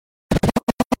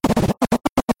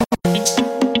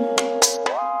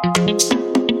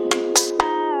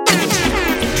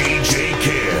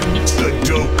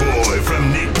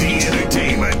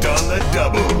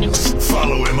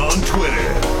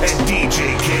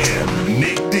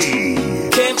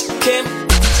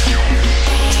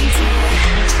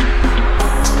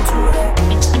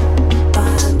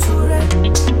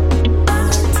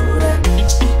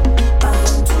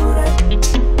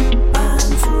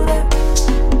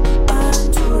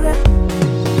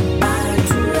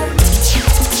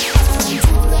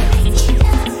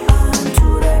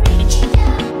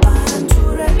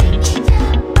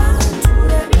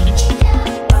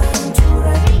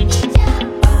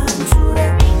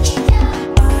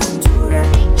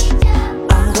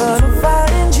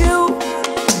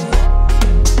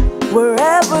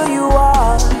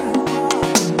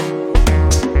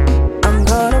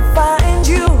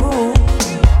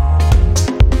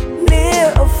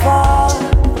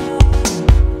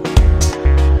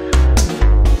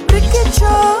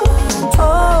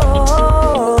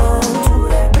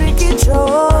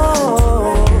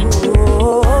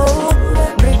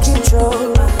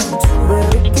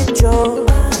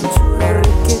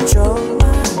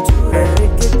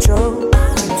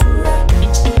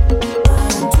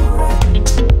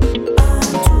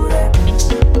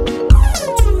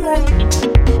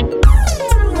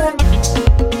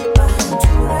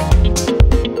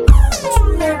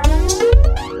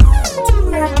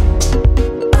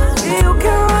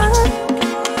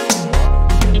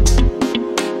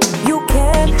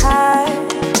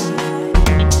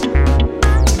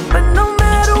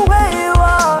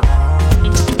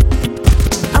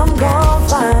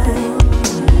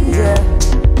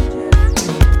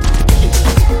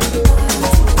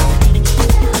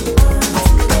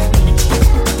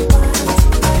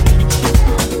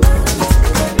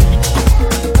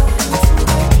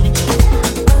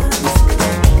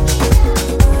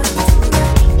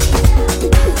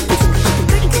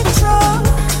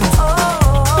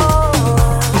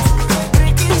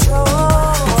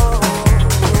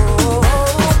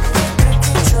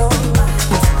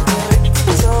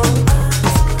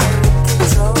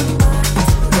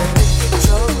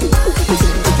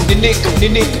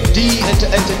Nickdee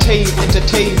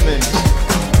Entertainment.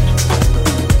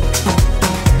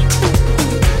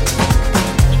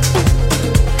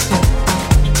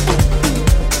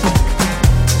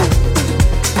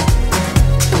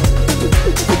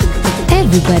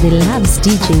 Everybody loves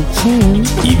DJ Kym.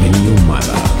 Even your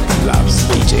mother loves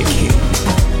DJ Kym.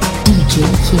 DJ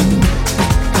Kym.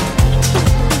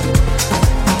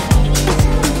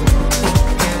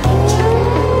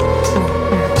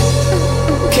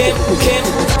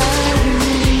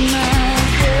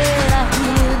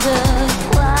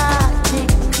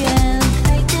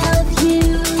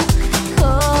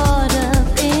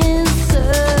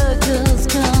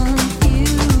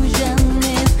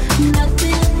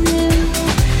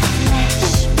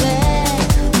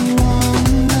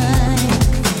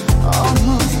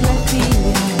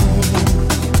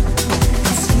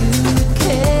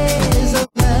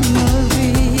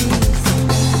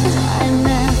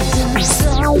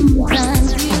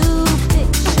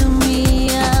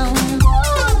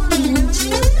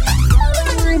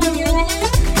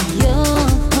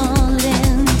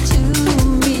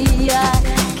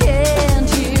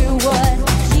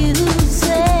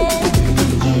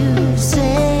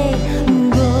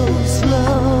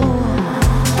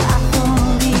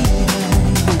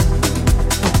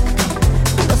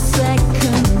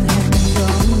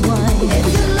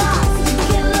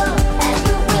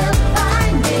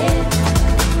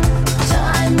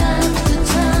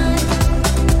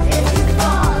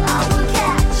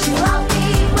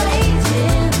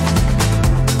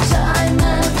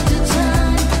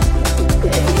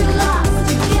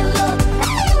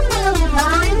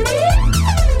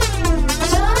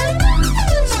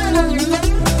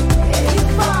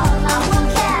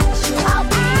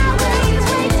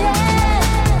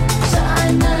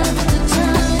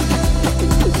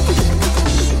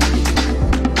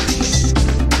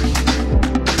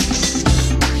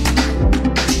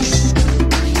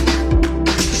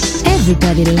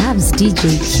 Everybody loves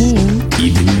DJ Kym.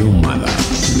 Even your mother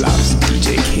loves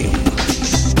DJ Kym.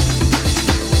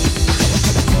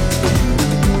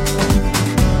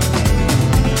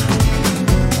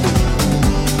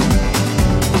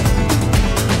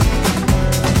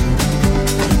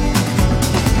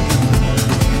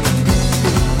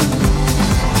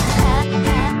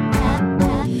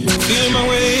 Feel my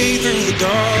way through the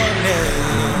darkness,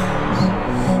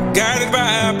 guided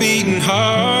by a beating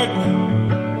heart.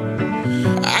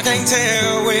 I can't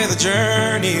tell where the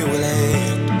journey will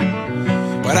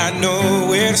end, but I know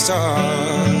where to start.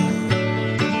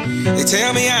 They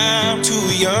tell me I'm too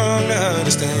young to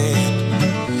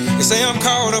understand. They say I'm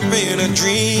caught up in a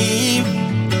dream.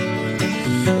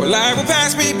 Well, life will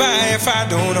pass me by if I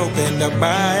don't open up my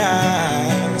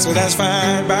eyes. So that's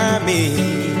fine by me.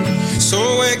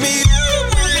 So wake me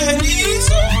up when it's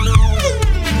all over,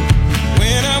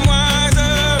 when I'm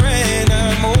wiser and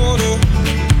I'm older.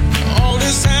 All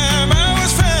this time I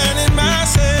was finding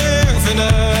myself and I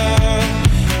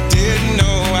didn't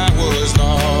know I was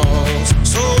lost.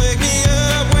 So wake me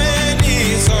up when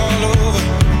it's all over,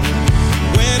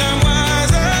 when I'm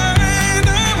wiser and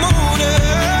I'm older.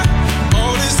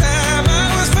 All this time I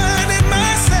was finding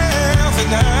myself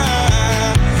and I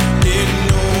didn't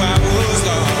know I was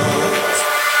lost.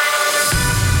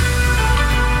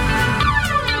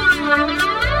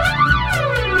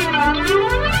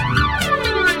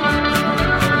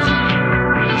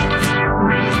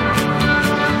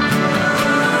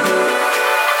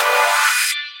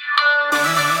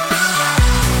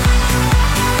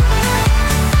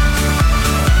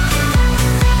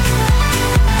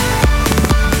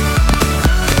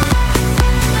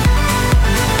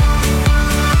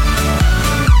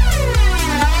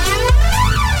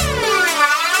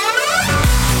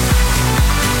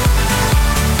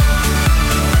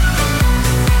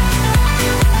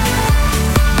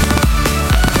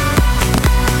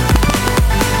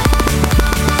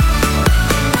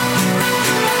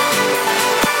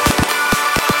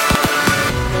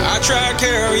 Try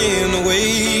carrying the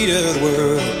weight of the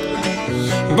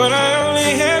world, but I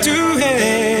only have two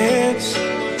hands.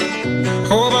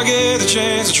 Hope I get the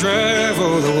chance to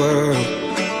travel the world,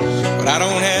 but I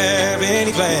don't have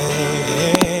any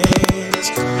plans.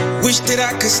 Wish that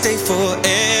I could stay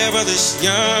forever this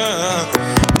young,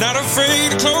 not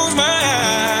afraid to close my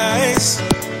eyes.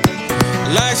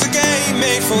 Life's a game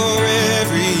made for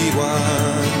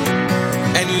everyone,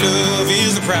 and love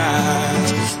is the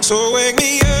prize. So wake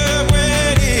me up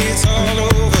when it's all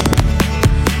over,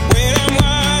 when I'm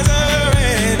wiser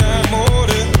and I'm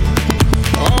older.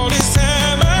 All this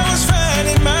time I was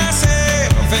finding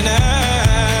myself and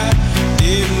I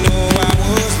didn't know I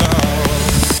was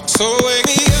lost. So wake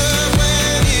me up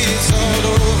when it's all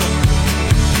over,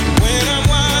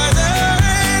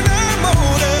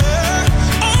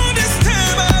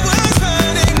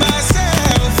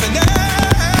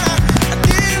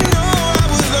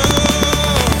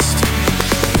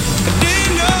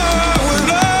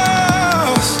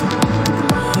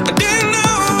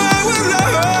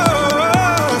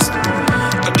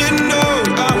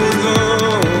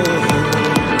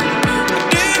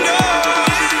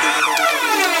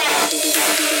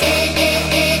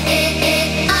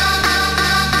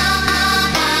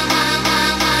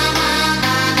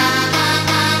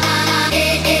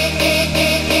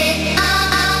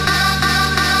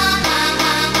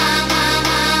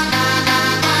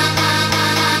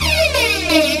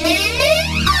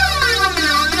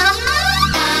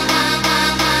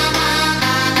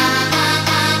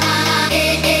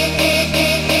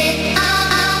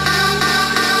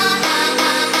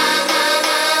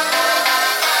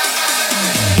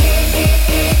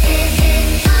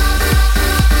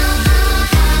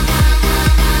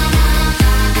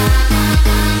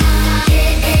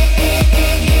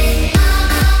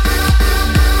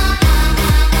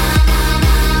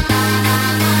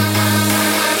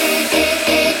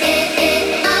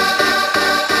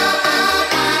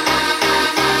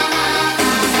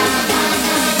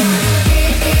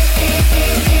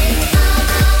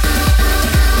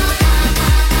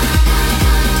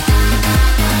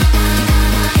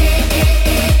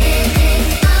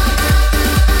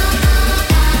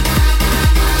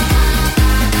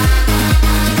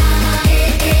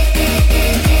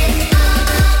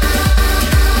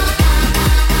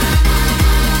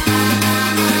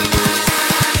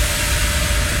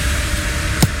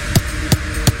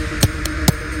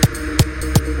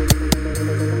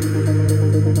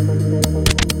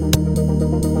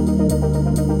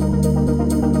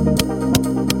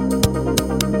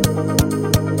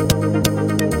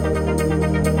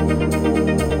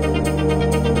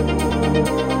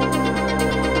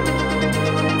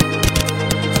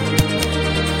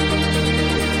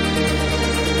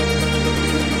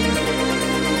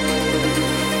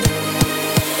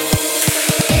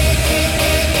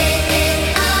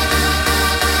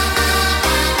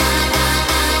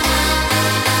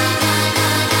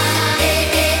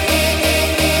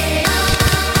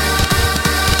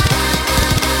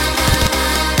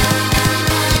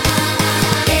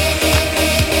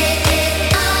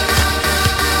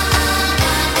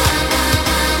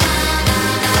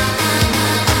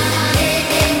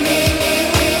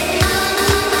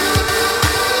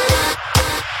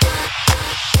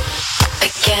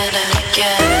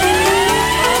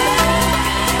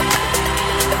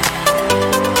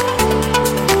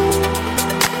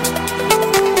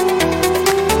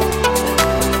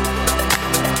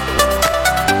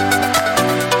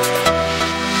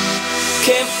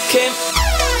 Kym.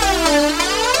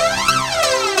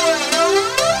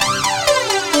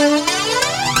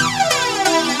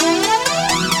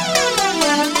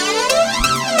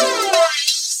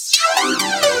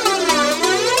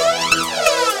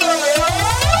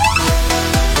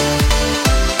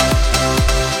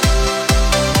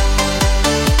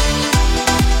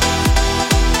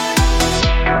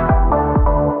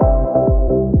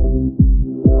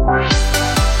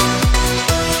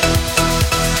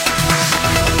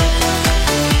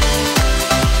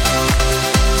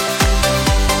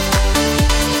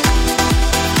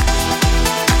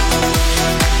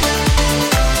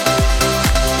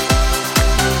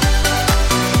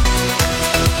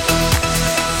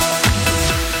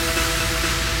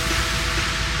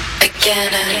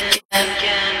 Again and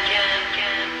again.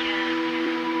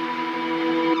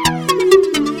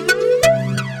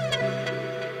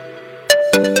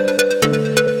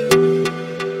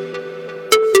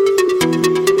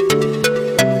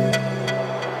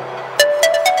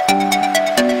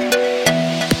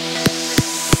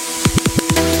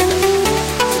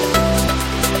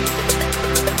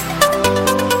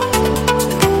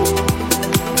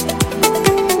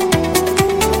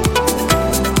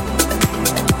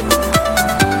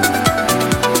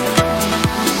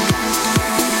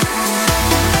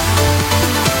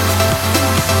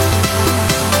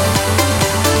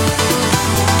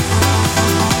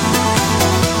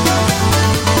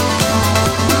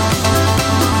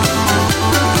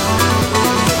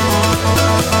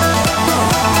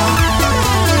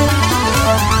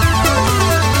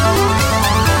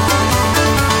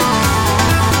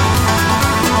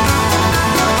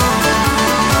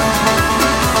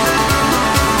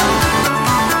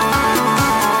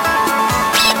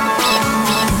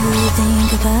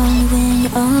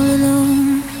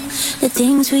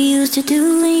 Things we used to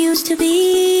do and used to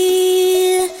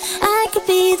be. I could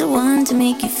be the one to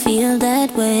make you feel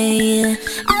that way.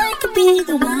 I could be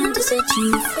the one to set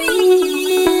you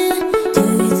free. Do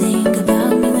you think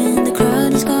about me when the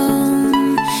crowd is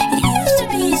gone? It used to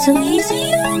be so easy,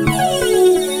 you and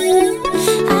me.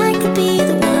 I could be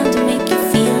the one to make you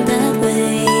feel that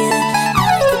way.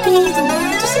 I could be the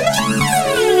one to set you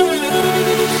free.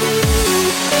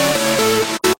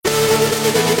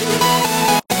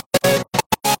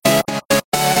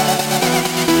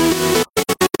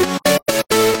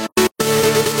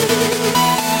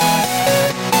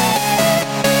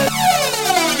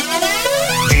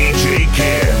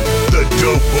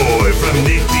 Kym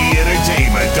Nickdee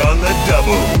Entertainment on the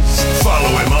doubles. Follow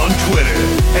him on Twitter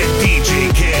at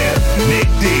DJ Kym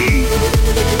Nickdee.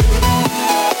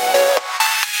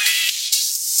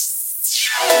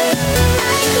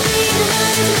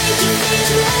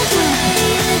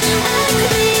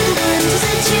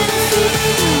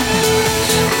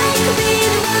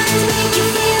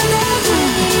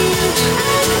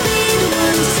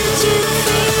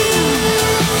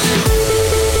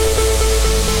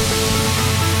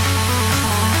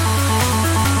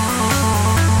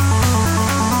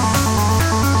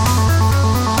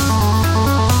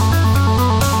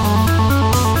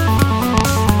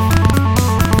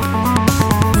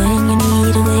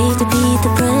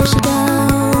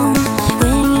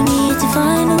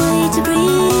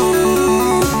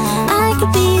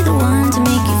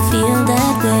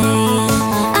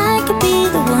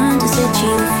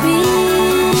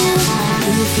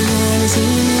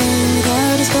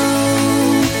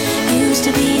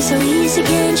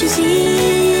 Can't you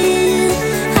see?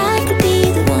 I could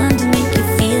be the one to make you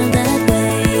feel that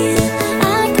way.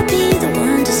 I could be the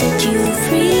one to set you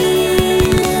free.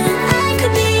 I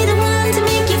could be the one to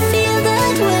make you feel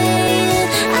that way.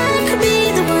 I could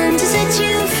be the one to set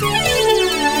you free.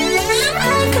 I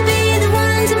could be the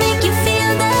one to make you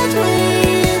feel that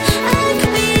way. I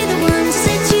could be the one to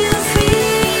set you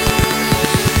free.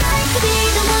 I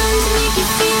could be the one to make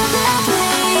you feel that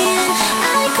way.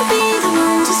 I could be the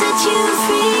one to set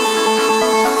you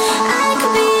free. I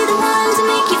could be the one to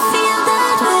make you feel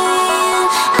that way.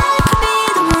 I could be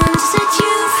the one to set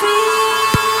you free.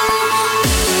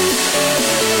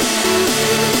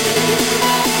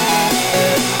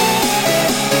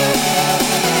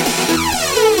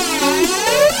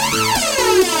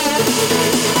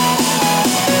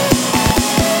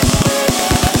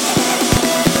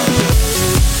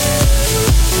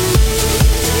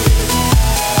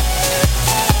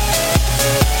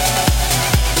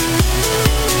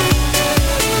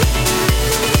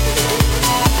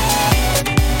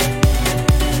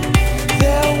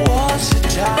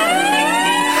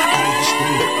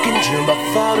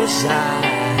 Father's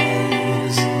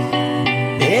eyes.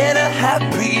 In a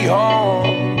happy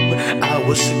home, I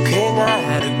was a king, I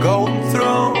had a golden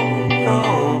throne.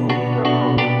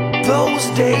 those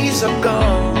days are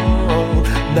gone.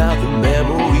 Now the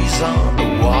memories on the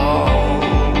wall.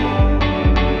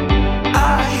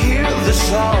 I hear the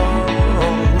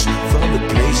songs from the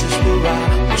places where I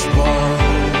was born.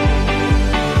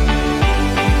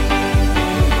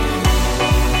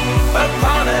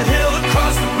 Upon a hill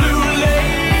across the blue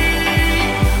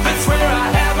lake, that's where I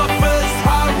had my first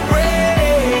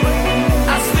heartbreak.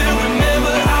 I still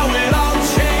remember how it all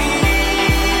changed.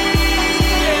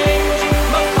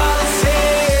 My father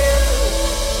said,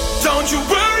 don't you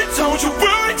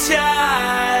worry,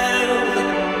 child.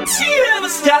 She never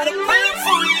started praying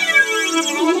for you.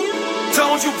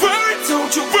 Don't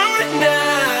you worry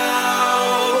now.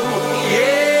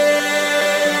 Yeah.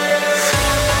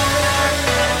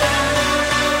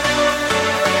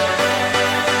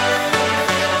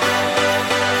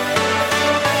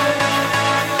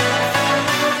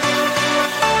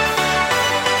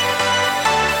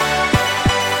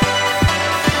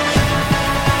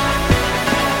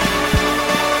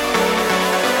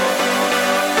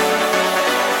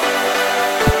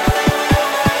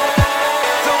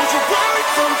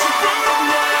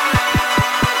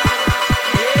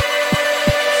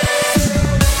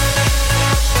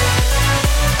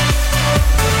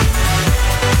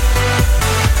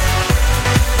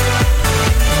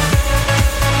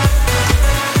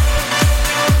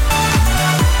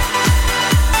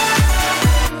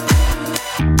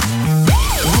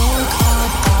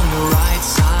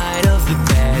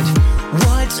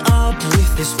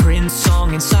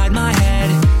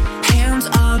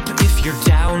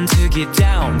 Get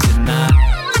down tonight,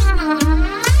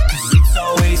 'cause it's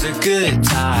always a good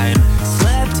time.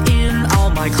 Slept in all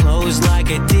my clothes like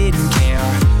I didn't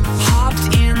care. Hopped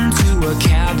into a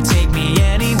cab, take me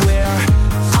anywhere.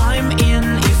 I'm in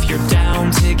if you're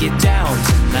down to get down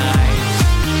tonight,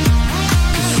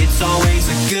 'cause it's always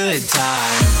a good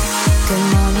time. Good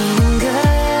morning and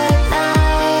good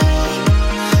night.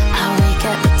 I wake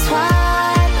up at twilight.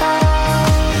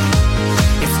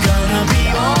 It's gonna be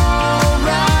all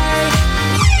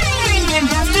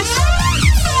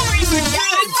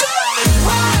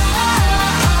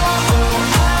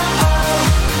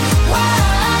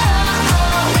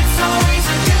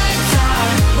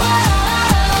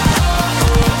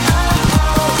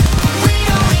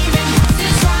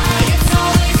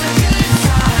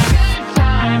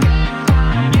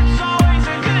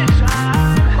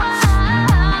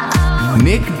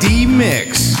Nickdee Mix.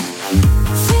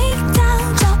 Freaked out,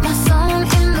 dropped my phone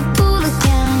in the pool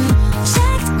again.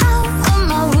 Checked out of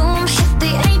my room, hit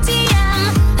the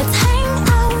ATM. Let's hang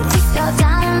out if you're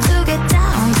down to get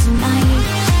down tonight,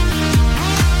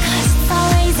 'cause it's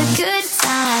always a good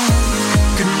time.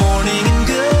 good morning and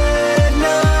good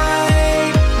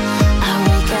night. I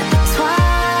wake up at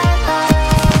twilight.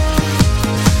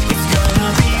 It's gonna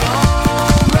be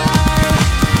alright.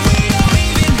 We don't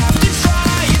even have to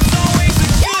try. It's always a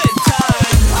good time.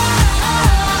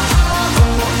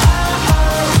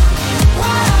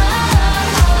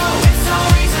 It's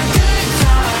always a good time.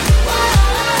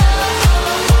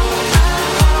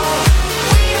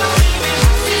 We don't even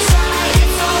have to try.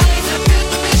 It's always a good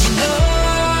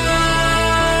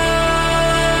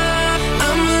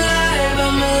I'm alive,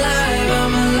 I'm alive,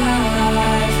 I'm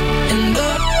alive. And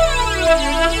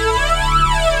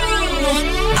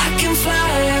I can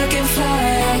fly, I can fly,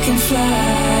 I can fly.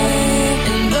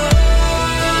 And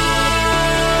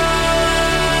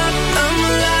I'm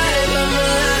alive, I'm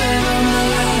alive, I'm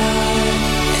alive.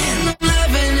 And I'm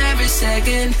loving every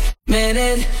second,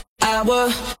 minute, hour,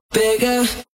 bigger,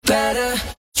 better,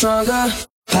 stronger,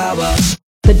 power.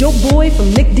 The dope boy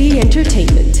from Nickdee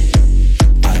Entertainment.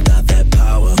 I got that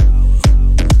power.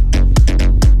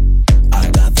 I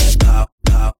got that power,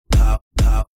 power, power,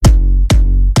 power.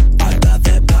 I got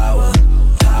that power,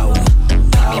 power,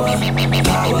 power,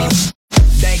 power.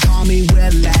 They call me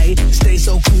Willie, stay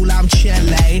so cool, I'm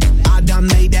chilly. I done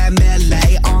made that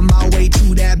melee, on my way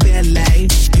to that Billy.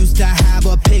 Used to have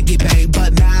a piggy bank,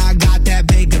 but now I got that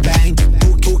bigger bank.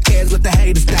 Who cares what the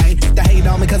haters think? They hate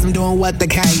on me 'cause I'm doing what they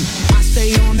can. I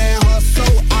stay on that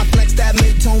hustle, I flex that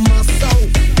mid-tone muscle.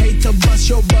 Hate to bust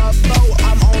your bubble,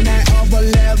 I'm on that other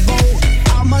level.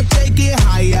 I'ma take it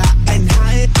higher and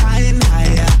higher, higher and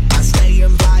higher. I stay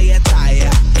in fire,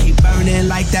 tire, keep burning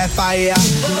like that fire.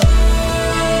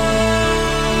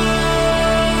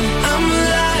 I'm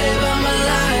alive, I'm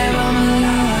alive, I'm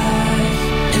alive.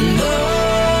 And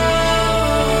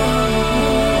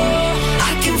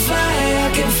I can fly, I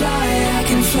can fly, I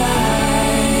can fly.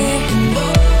 And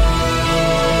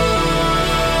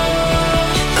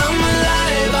I'm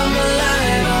alive, I'm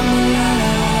alive, I'm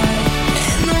alive.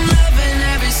 And I'm loving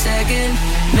every second,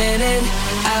 minute,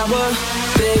 hour,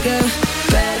 bigger,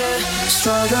 better,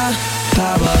 stronger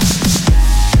power.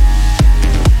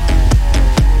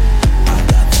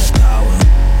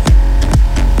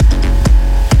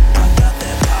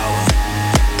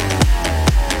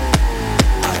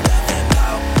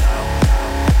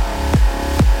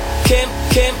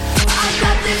 Kym. I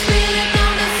got this feeling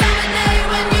on the summer day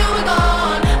when you were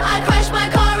gone. I crashed my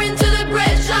car into the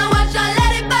bridge. I watched, I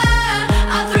let it burn.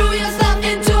 I threw your stuff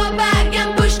into a bag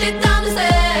and pushed it down the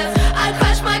stairs. I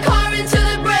crashed my car into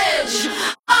the bridge.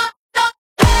 I don't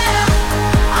care.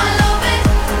 I love it.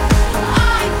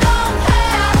 I don't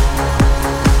care.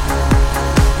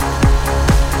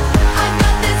 I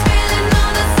got this feeling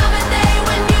on the summer day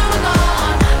when you were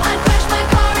gone. I crashed my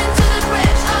car into the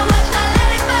bridge. I watched, I let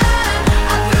it burn.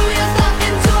 I threw your stuff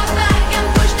into a bag and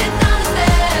pushed it down the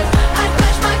stairs. I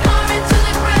crashed my car into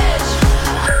the bridge.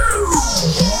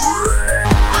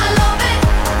 I love it.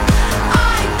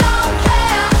 I don't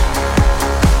care.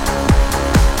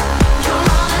 You're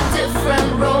on a different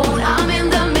road. I'm in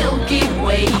the Milky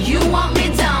Way. You want me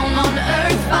down on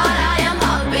Earth, but I am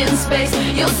up in space.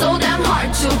 You're so damn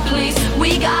hard to please.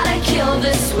 We gotta kill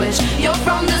this switch. You're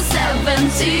from the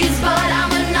 70s, but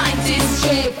I'm a 90s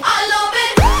chick. I love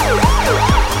it. I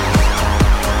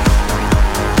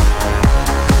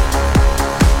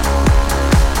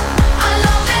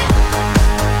love it.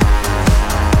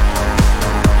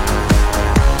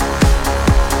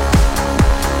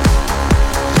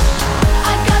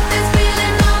 I got this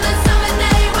feeling on the summer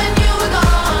day when you were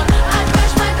gone. I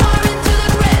crashed my car into the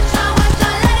bridge. I watched,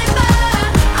 I let it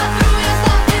burn. I threw your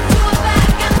stuff into a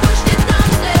bag and pushed it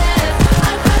downstairs.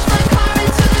 I crashed my car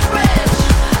into the bridge.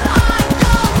 I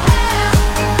don't care.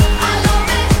 I love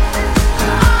it.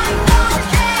 I don't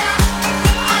care.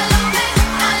 I love it.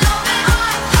 I love it.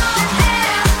 I don't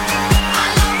care. I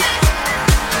love it.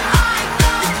 I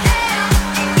don't care.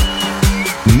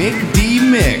 Nick D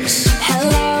Mix.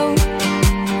 Hello,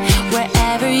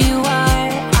 wherever you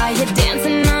are you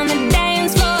dancing on the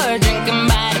dance floor, drinking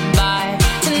by the bar?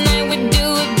 Tonight we do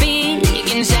it big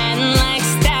and shining like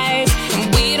stars, and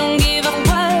we don't give a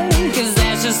fuck, 'cause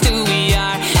that's just who we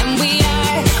are. And we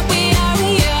are the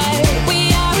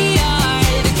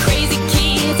crazy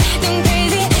kids, them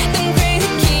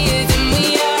crazy kids. And we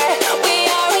are the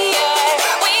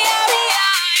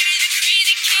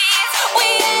crazy kids.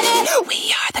 We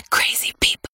are the crazy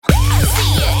people.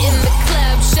 See ya in the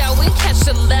club, showing catch a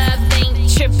love. Ain't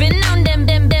tripping on them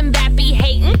bappy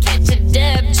hating, catch a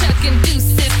dub, chucking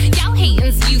deuces. Y'all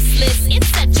hating's useless, it's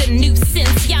such a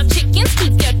nuisance. Y'all chickens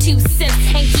keep your 2 cents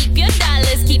and keep your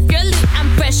dollars, keep your loot. I'm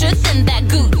fresher than that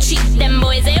Gucci. Them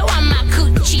boys, they want my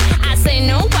coochie. I say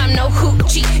no, I'm no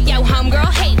hoochie. Yo,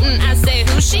 homegirl hating, I say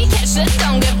who she? Catch a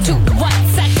don't give 2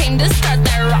 whats. I came to start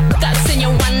that rock us, and you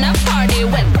wanna party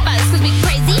with us, 'cause we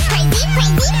crazy.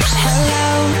 Hello,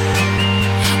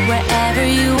 wherever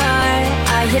you are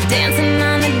you dancing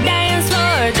on the dance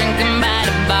floor, drinking by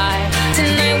the bar?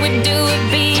 Tonight we do it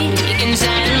big and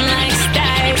shining like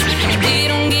stars, and we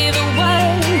don't give a what,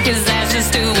 'cause that's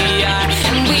just who we are.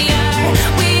 And we are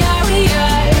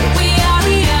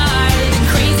the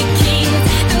crazy kids,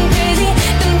 them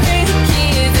crazy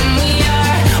kids. And we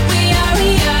are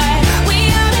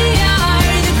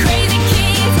the crazy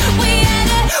kids.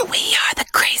 We are the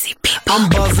crazy people. I'm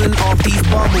buzzing off these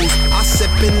bubbles. I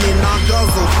sipping and I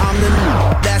guzzle. I'm the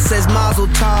that says Mazel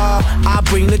Tov. I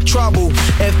bring the trouble.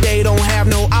 If they don't have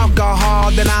no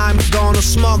alcohol, then I'm gonna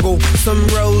smuggle some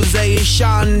rosé and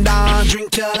Chandon.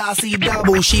 Drink till I see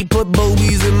double. She put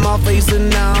boobies in my face and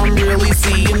now I'm really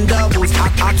seeing doubles.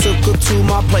 I took her to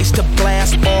my place to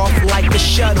blast off like a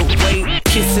shuttle. Wait,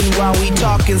 kissing while we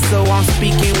talking, so I'm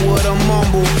speaking with a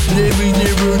mumble.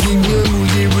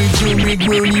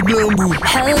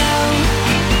 Hello,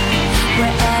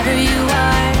 wherever you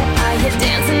are you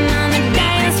dancing on the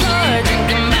dance floor,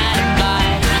 drinking by the bar?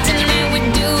 Tonight we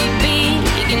do it big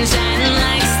and shining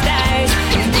like stars,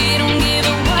 and we don't give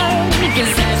a what,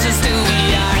 'cause that's just who we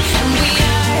are. And we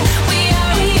are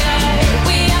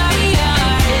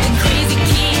the crazy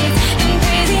kids, them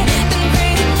crazy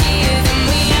kids. And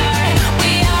we are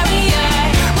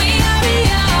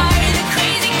the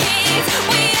crazy kids.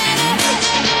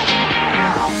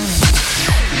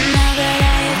 Now that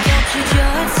I have captured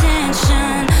your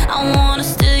attention, I wanna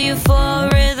steal you for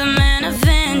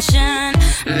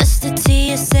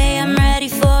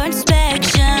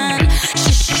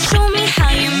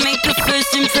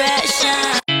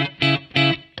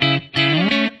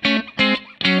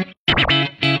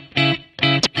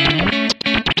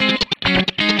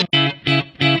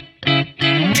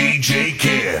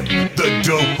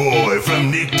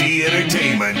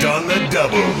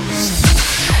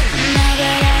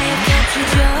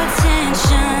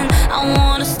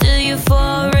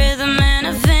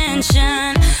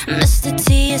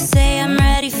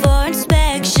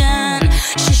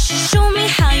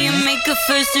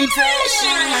first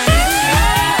impression.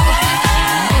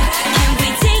 Can we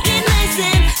take it nice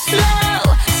and slow,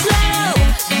 slow?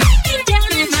 Break it down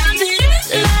and drop it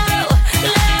low,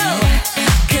 low.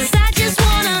 'Cause I just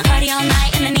wanna party all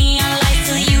night in the neon lights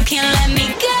till you can't let me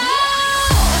go.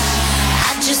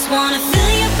 I just wanna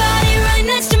feel your body right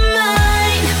next to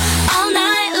mine all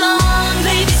night long.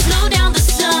 Baby, slow down the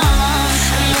song,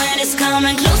 and when it's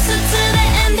coming closer to the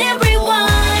end, then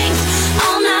rewind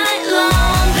all night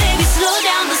long. Baby, slow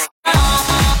down the song.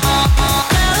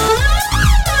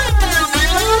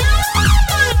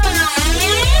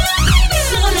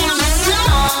 Slow down the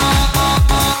song.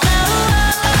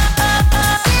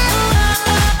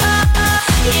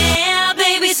 Yeah,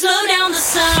 baby, slow down the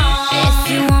song. If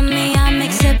you want me, I'm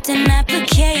accepting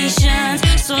applications,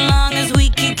 so long as we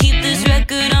can keep this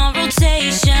record on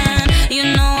rotation. You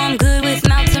know I'm good with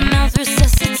mouth-to-mouth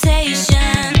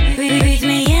resuscitation. Breathe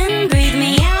me in, breathe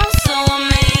me out, so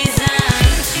amazing.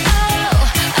 Oh,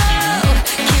 oh,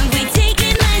 can we take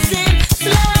it nice and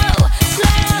slow,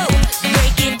 slow?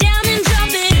 Break it down and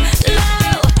drop it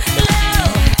low, low.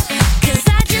 'Cause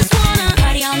I just wanna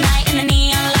party all night in the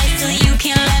neon lights till you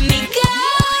can't let me go.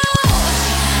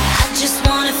 I just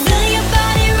wanna feel your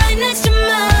body right next to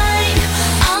mine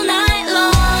all night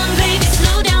long. Baby,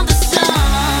 slow down the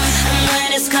song, and when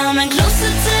it's coming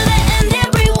closer to the end, then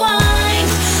rewind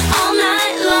all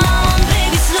night long.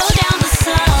 Baby, slow down the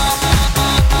song.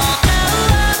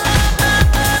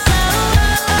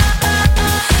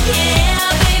 Yeah,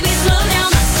 baby, slow down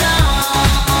the song.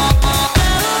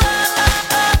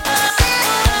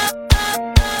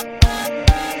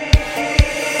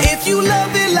 If you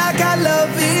love it like I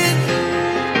love it,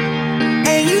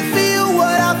 and you feel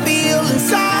what I feel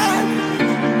inside,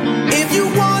 if you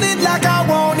want it like I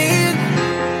want it,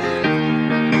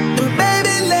 then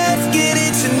baby, let's get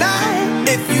it tonight.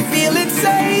 If you feel it,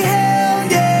 say hell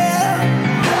yeah.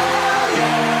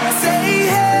 Say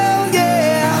hell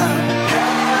yeah.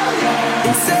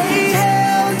 And say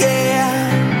hell yeah.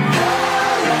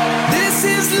 This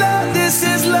is love, this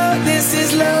is love, this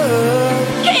is love.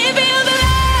 Can you feel the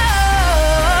love?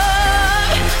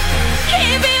 Can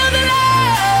you feel the love?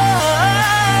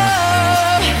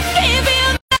 Can you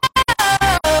feel the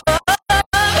love?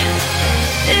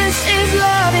 This is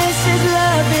love, this is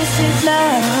love, this is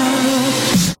love.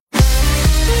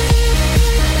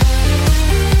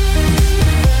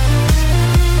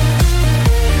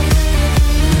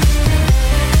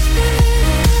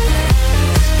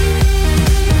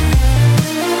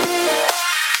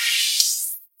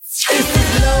 This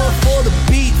is love for the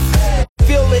beat,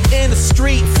 feel it in the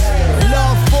streets.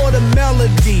 Love for the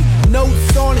melody,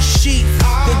 notes on the sheet.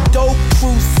 The dope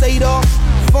crusader,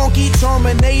 funky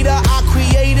terminator. I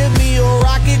created me a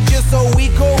rocket just so we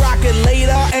could rock it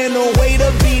later. And the way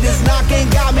the beat is knocking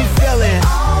got me feeling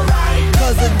alright.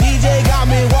 'Cause the DJ got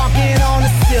me walking on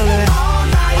the ceiling.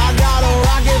 I got a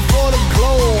rocket for the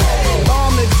globe,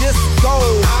 on the disco.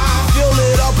 Fill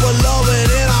it up with love and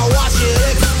then I watch it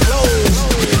explode.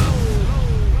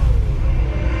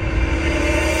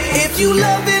 If you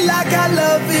love it like I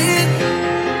love it,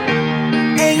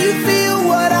 and you feel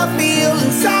what I feel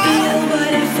inside,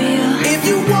 if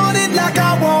you want it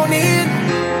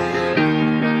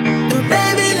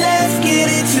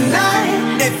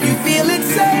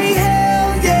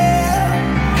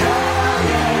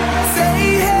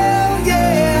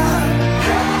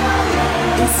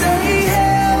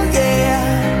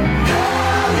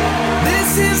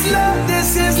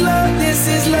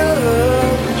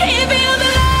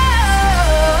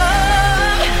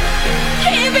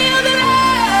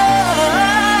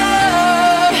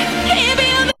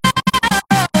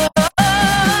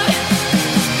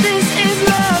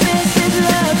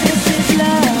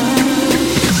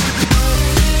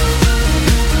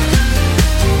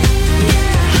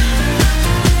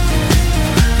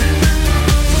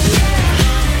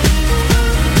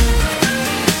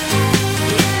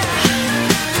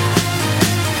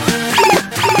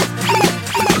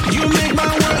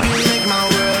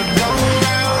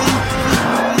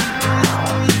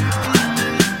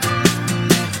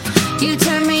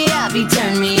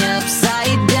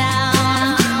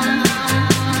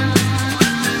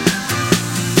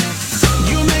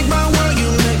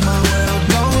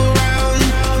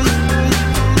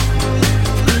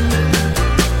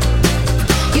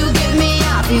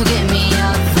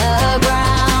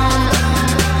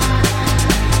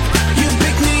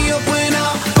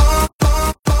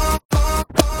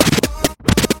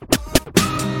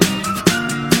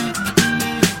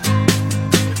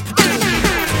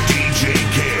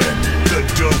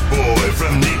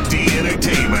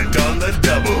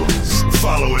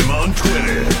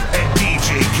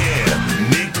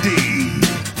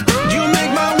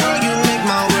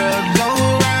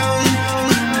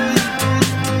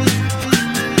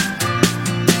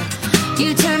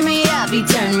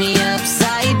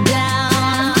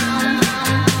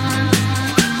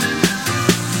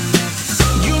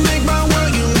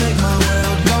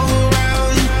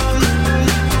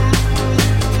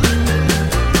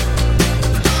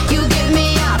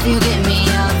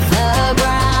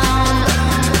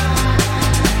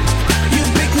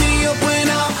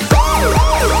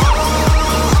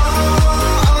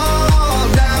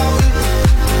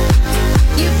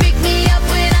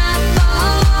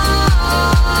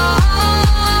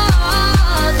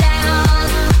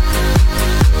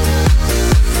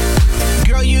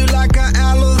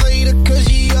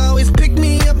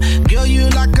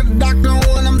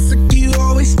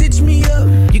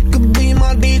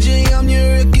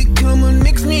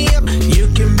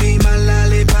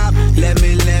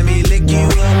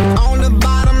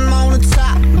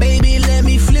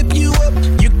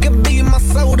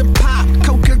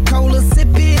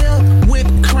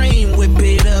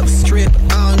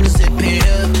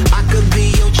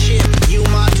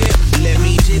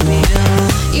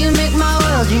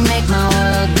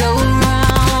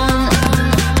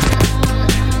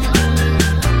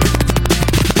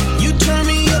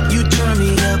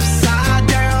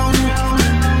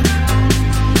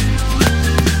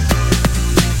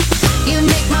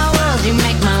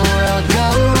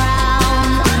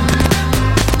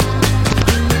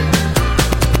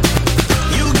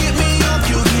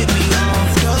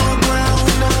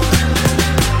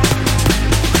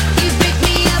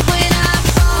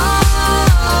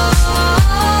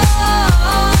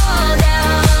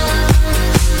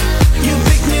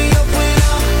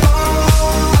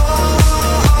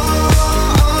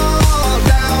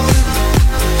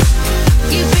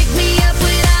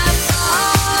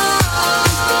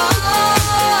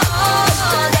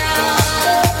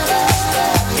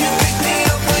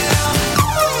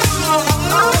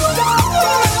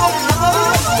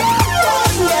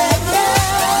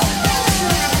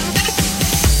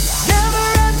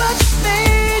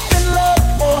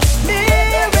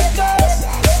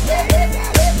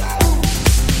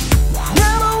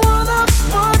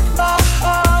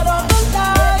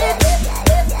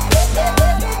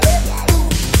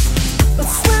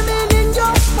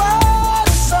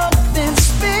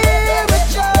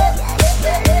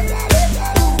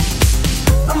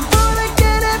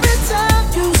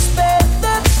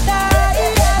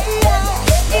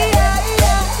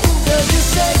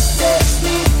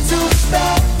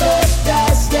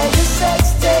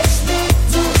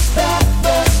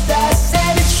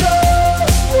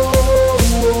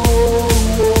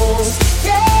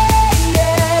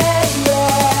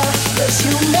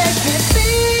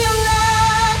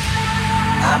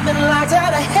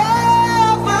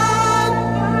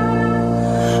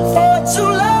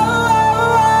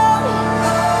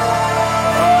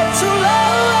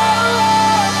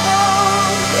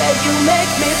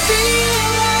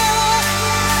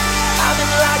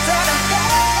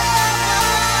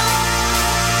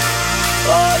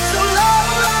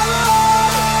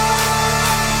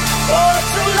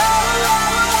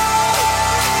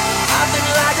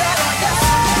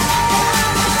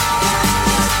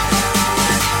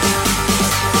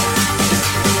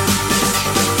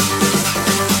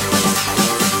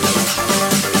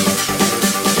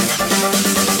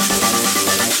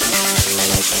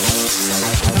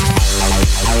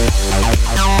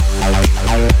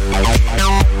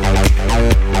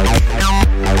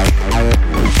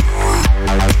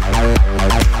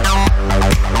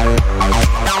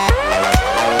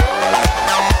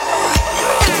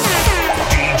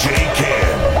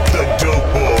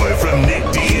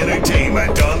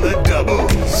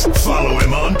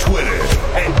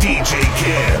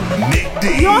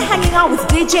with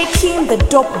DJ Kym, the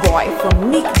dope boy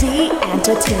from Nickdee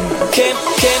Entertainment. Kym.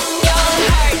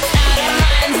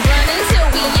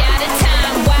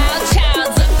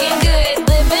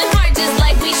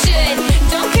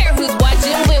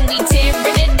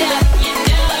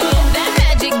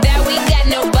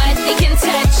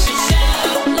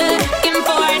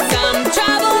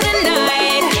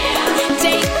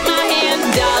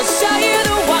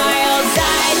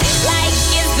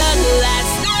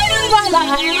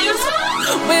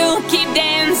 We'll keep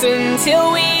dancing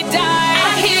till we die.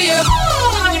 I hear your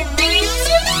heartbeat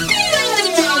to the beat of the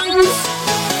drums.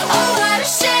 Oh, what a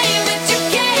shame that you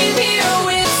came here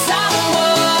with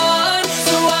someone.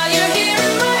 So while you're here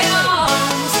in my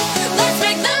arms, let's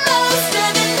make the most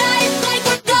of the night like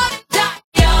we're gonna die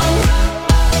young.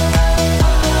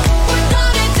 We're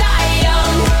gonna die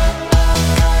young.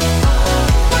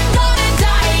 We're gonna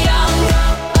die young.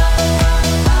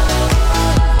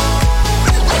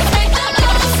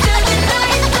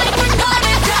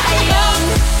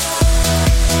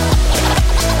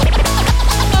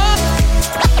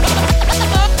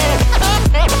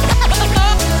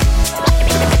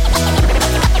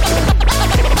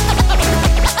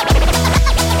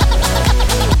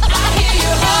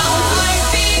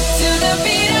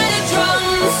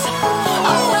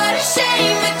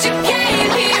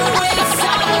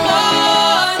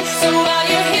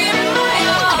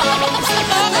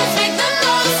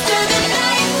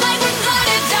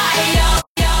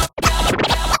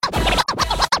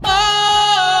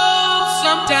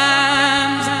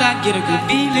 Get a good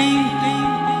feeling,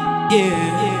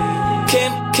 yeah.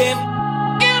 Kym.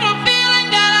 Get a feeling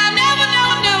that I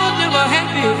never had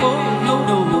before. No.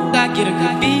 I get a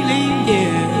good feeling,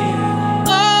 yeah.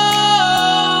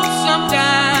 Oh,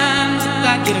 sometimes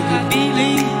I get a good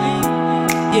feeling,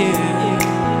 yeah.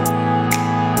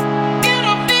 Get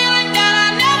a feeling that I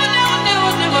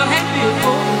never had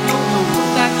before. No.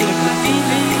 I get a good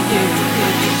feeling, yeah.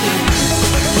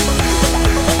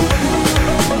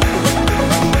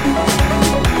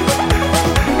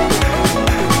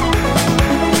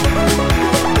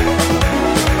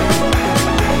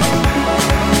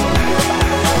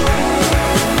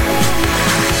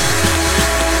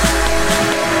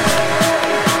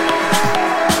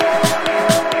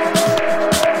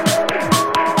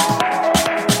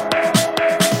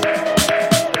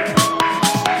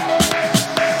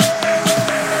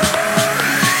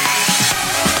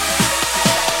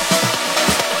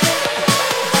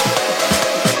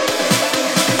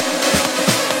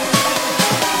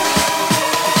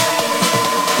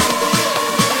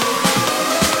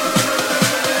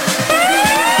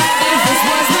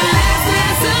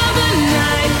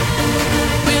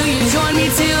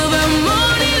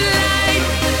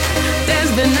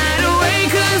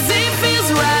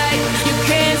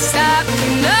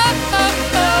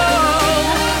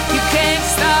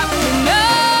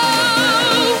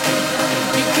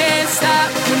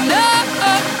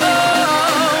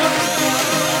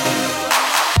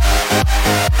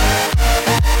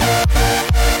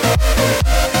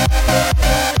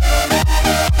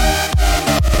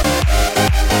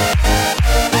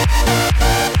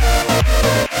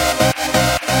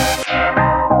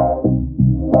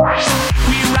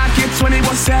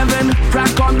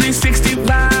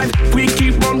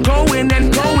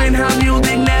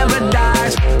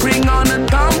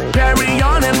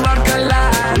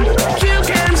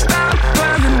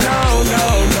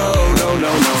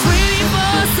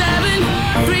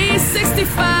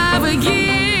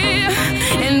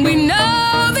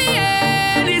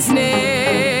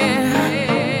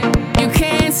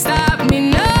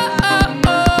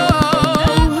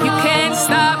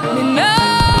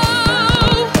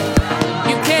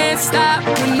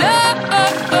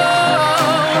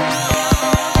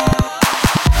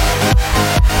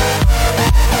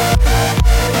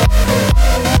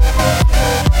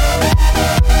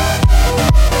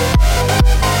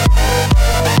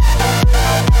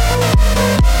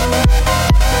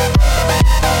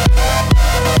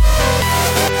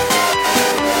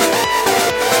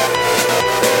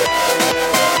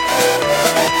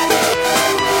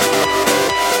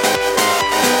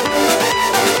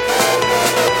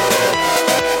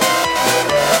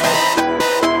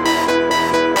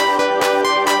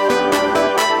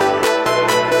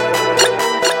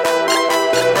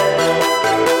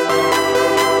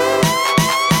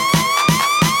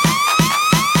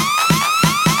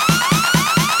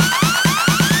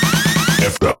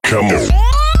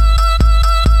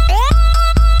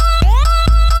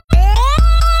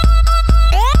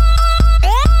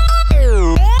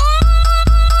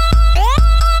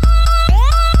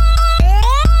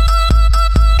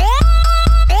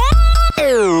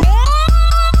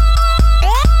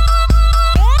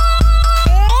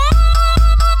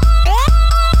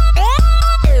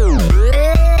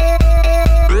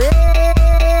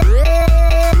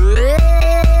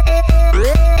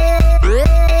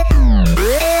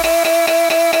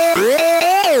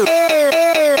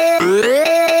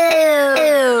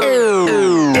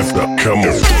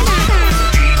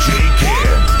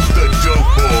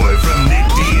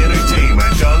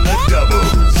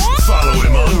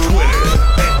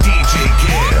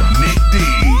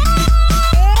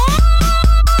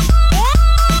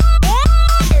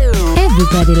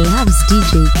 Everybody loves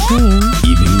DJ Kym.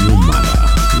 Even your mother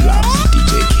loves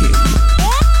DJ Kym.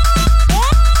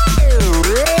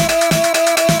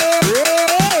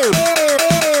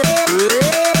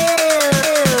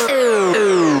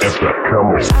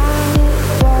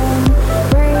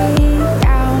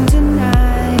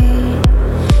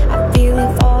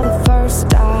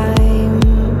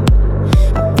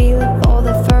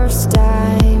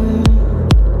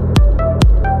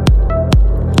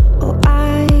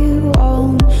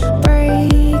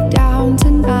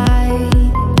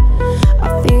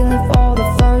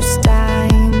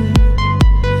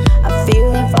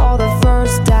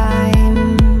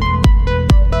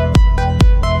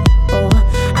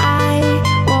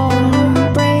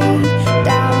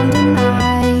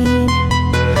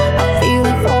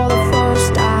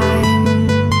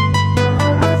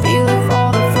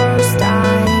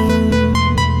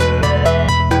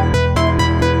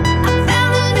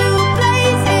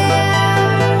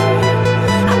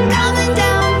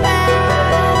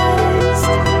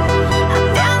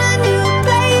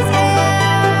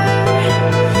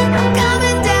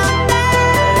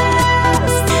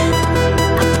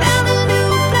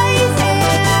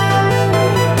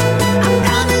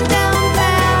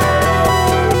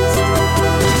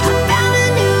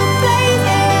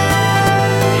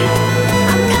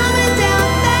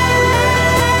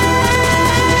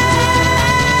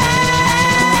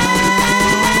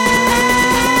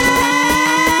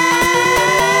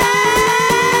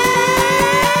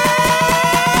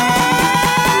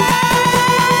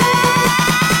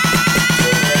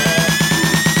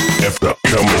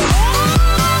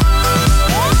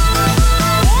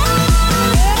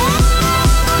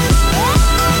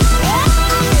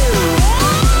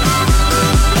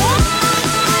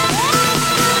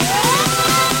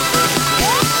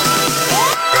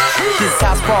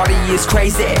 Is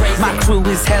crazy, my crew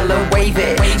is hella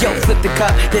wavy. Yo, flip the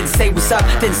cup, then say what's up,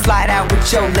 then slide out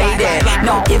with your lady.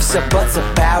 No ifs or buts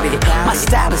about it. My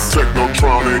style is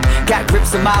technotronic. Got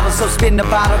grips and models, so spin the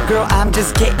bottle, girl. I'm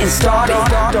just getting started.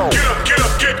 Get up, get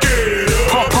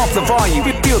up. Pump the volume,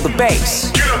 feel the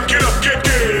bass. Get up.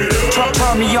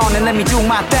 Turn me on and let me do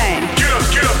my thing. Get up,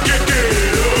 get up.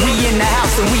 We in the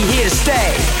house and we here to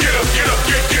stay. Get up, get up.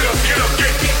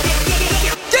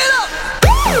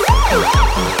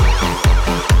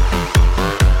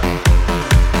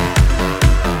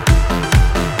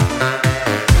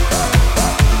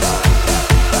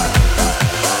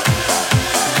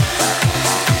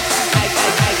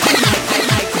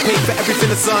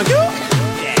 Everything is on you,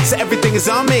 so everything is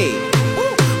on me.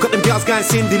 Got them girls going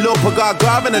Cindy Lauper,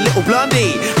 Gaga and a little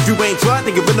blondie. If you ain't drunk,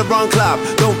 then you're in the wrong club.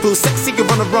 Don't feel sexy, you're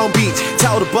on the wrong beach.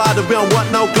 Tell the bar that we don't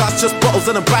want no glass, just bottles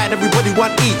and a bite, everybody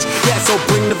want each. Yeah, so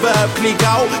bring the verb, click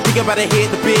out. We about to hit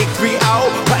the big 3 out.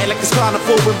 Party like it's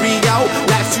carnival in Rio.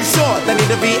 Life's too short, they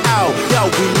need to be out. Yo,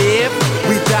 we live,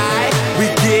 we die, we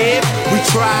give, we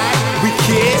try, we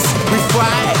kiss, we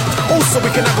fight. Also, we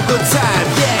can have a good time,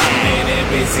 yeah.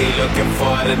 Busy looking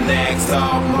for the next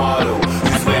top model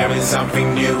who's wearing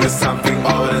something new and something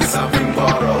old and something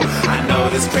borrowed. I know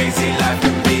this crazy life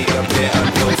can be a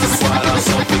bitter pill to swallow,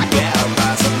 so forget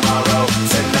about tomorrow.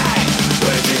 Tonight,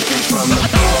 we're drinking from the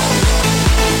bowl.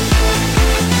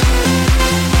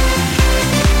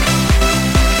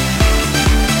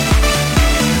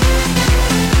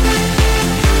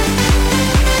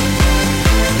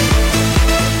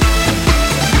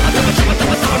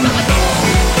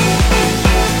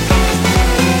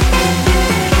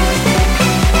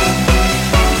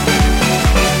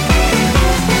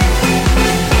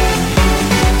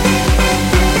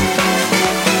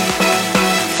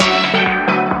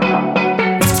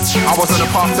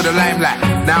 Path to the limelight.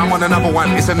 Now I'm on another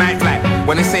one, it's a night flight.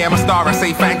 When they say I'm a star, I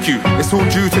say thank you. It's all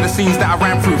due to the scenes that I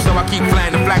ran through, so I keep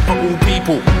flying the flag for all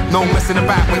people. No messing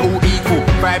about, we're all equal.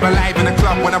 Vibe alive in the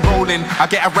club when I'm rolling. I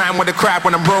get around with the crowd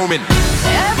when I'm roaming.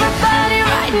 Everybody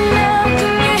right now,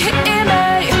 can you hear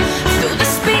me? Feel the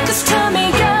speakers, turn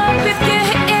me up if you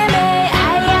hear me.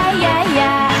 Ay, ay, ay,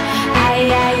 ay.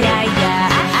 Ay, ay, ay,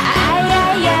 ay. Ay,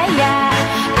 ay, ay, ay.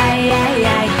 Ay, ay,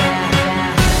 ay, ay.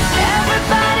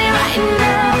 Everybody right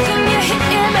now, can you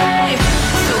hear me?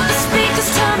 Feel the speakers,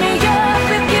 turn me up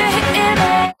if you hear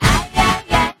me. Ay, ay,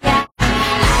 ay, ay.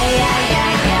 Ay, ay,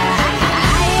 ay, ay.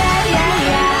 Ay, ay, ay,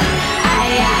 ay.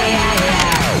 Ay, ay, ay,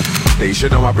 ay. They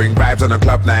should know I bring vibes on a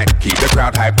club night. Keep the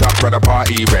crowd hyped up for the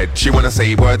party red. She wanna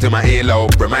say words in my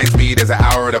earlobe. Reminds me there's an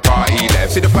hour of the party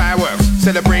left. See the fireworks,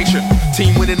 celebration.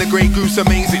 Team winning the Grey Goose,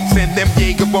 amazing. Send them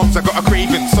Jaeger bombs, I got a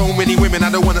craving. So many women,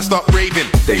 I don't wanna stop raving.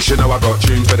 They should know I got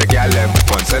tunes for the gal them.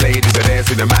 Once the ladies are there,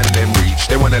 see the man them reach.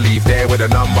 They wanna leave there with a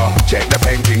number. Check the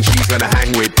painting, she's gonna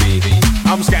hang with me.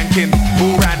 I'm skanking.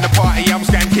 All round the party, I'm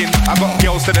skanking. I got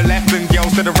girls to the left and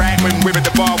girls to the right. When we're at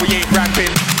the bar, we ain't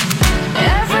rapping.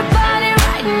 Everybody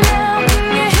right now,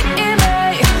 can you hear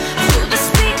me? Through the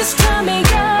speakers, turn me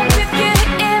up if you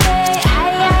hear me.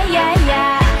 Ay, ay, ay,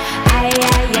 ay. Ay,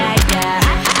 ay, ay, ay.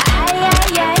 Ay,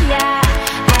 ay, ay, ay.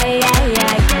 Ay, ay,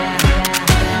 ay, ay.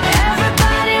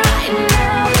 Everybody right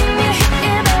now, can you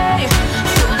hear me?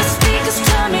 Through the speakers,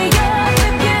 turn me up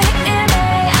if you hear me.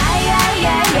 Ay, ay,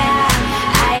 ay, ay.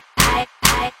 Ay, ay,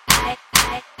 ay, ay,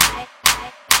 ay, ay.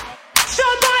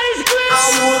 Somebody scream! I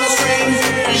wanna scream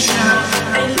and shout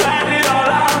and let it all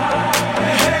out.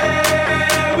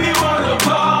 Hey, we wanna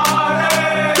party.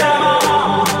 Come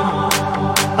on,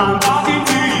 I'm talking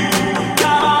to you.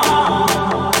 Come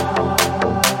on.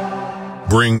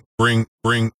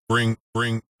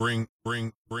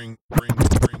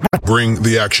 Bring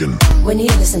the action. When you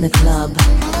hear this in the club,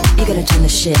 you gotta turn the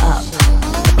shit up.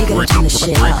 You gotta turn the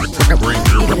shit up.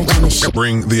 You gotta turn the shit.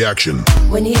 Bring the action.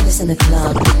 When you hear this in the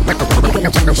club, you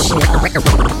gotta turn the shit up.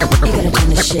 You gotta turn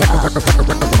the shit up.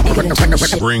 You gotta turn the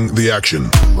shit. Bring the action.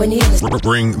 When you hear this,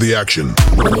 bring the action.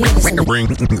 when you hear this in the, Bring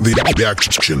the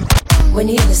action. when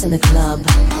you hear this in the club,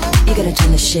 you gotta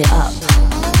turn the shit up.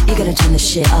 You gotta turn the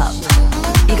shit up.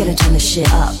 You gotta turn the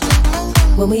shit up.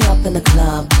 When we up in the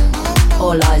club,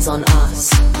 all eyes on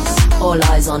us. All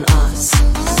eyes on us.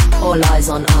 All eyes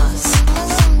on us.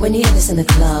 When you hear this in the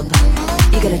club,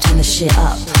 you gotta turn the shit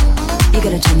up. You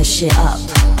gotta turn the shit up.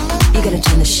 You gotta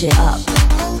turn the shit up.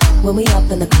 When we up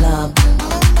in the club,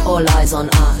 all eyes on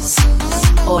us.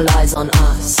 All eyes on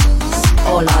us.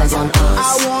 All eyes on us.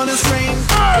 I wanna scream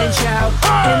and shout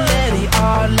and let it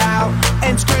all out.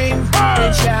 And scream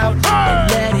and shout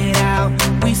and let it out.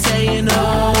 We saying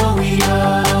oh, we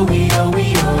oh, we oh,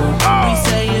 we oh. We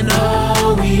saying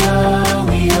oh, we oh,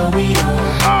 we oh, we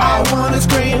oh. I wanna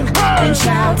scream and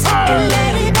shout and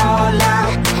let it all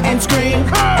out. And scream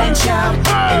and shout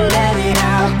and let it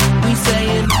out. We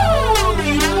saying oh,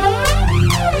 we oh, we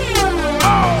oh, we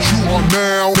oh. You are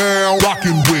now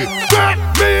rocking with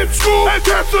Batman School and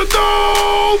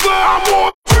Casanova. I'm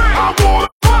on, I'm on,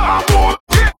 I'm on.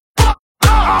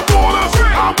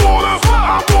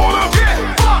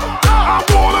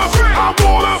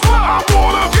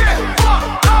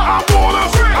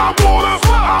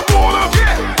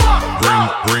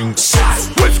 Bring shots,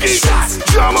 whiskey, shots,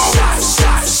 jello,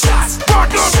 shots,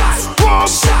 vodka, rum,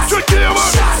 tequila,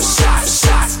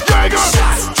 Jaeger,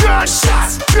 Jack,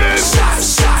 gin,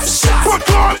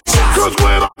 Bacardi. 'Cause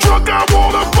when I'm drunk, I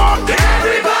wanna fuck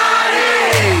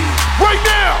everybody. Right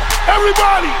now,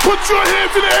 everybody, put your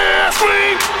hands in the air,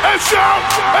 scream and shout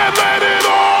and let it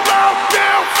all out.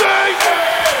 Now say, hey.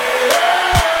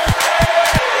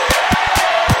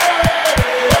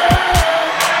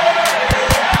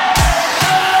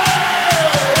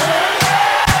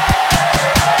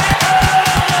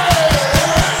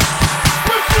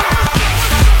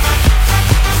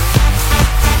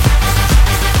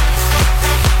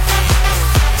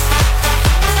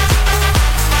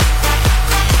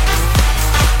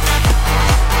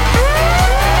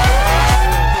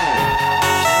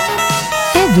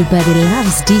 Everybody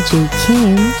loves DJ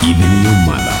Kym. Even your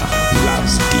mother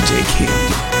loves DJ Kym.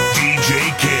 DJ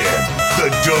Kym, the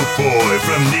dope boy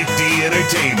from Nickdee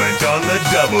Entertainment on the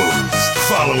doubles.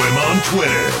 Follow him on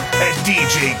Twitter at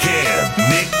DJ Kym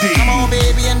Nickdee. Come on,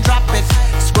 baby, and drop it.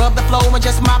 Scrub the flow and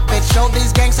just mop it. Show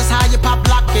these gangsters how you pop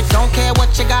lock it. Don't care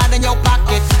what you got in your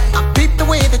pocket. I peep the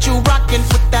way that you rockin'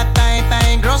 with that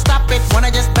thing. Girl, stop it.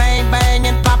 Wanna just bang, bang,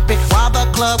 and pop it. While the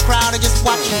club crowd are just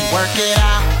watching. Work it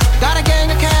out. Got a gang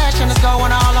of cash and it's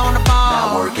going all on the ball.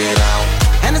 Now work it out.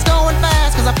 And it's going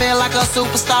fast cause I feel like a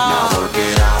superstar. Now work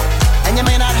it out. And you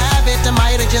may not have it, I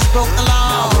might have just broke the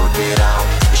law. Now work it out.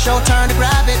 It's your turn to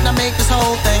grab it and I make this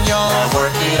whole thing yours. Now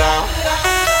work it out.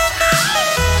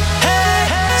 Hey,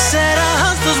 said our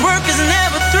hustlers' work is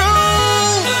never through.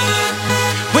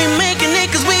 We making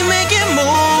it cause we making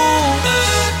moves.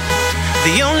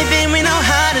 The only thing we know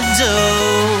how to do.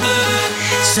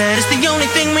 Said it's the only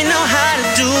thing we know how to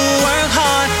do. Work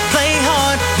hard, play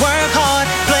hard, work hard,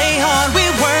 play hard. We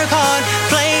work hard,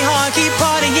 play hard, keep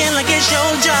partying like it's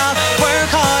your job. Work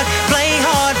hard, play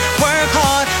hard, work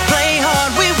hard, play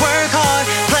hard. We work hard,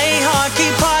 play hard,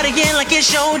 keep partying like it's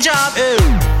your job.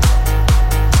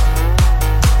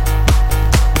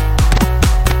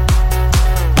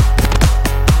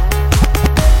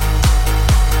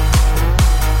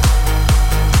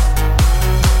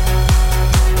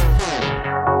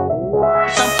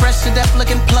 Deaf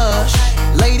looking plush,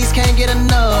 ladies can't get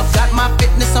enough. Got my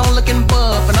fitness on looking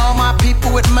buff, and all my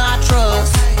people with my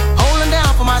trust. Holding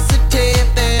down for my city,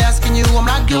 if they're asking you, I'm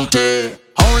not guilty.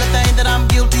 only thing that I'm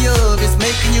guilty of is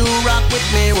making you rock with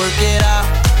me, work it out.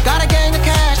 Got a gang of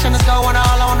cash and it's going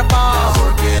all on the ball. Now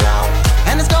work it out.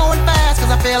 And it's going fast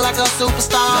cause I feel like a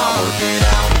superstar. Now work it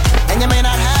out. And you may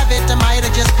not have it, I might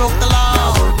have just broke the law.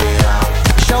 Now work it out.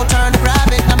 It's your turn to grab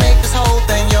it, now make this whole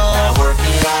thing yours. Now work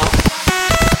it out.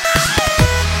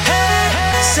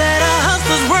 Hey, said a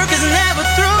hustler's work is never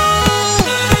through.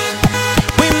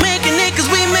 We making it cause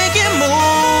we make it move.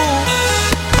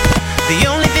 The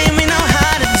only thing we know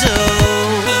how to do.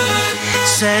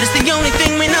 Said it's the only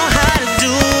thing we know how to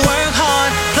do. Work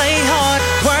hard, play hard,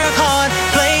 work hard,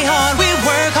 play hard. We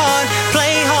work hard,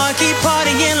 play hard, keep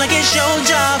partying like it's your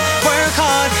job. Work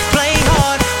hard, play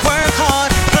hard, work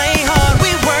hard, play hard.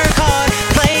 We work hard,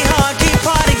 play hard, keep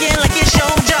partying like it's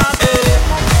your job.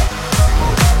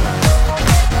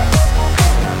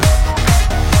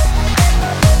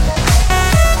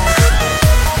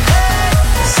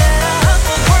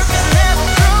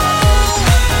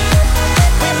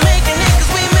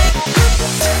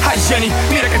 Ay Jenny,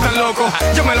 mira que tan loco.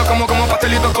 Yo me lo como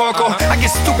pastelito coco. I get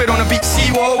stupid on the beach,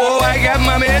 see, whoa, whoa. I got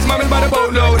mames by the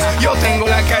boatload. Yo tengo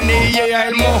la carne y ella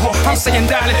el mojo. I'm saying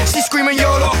dale, she's screaming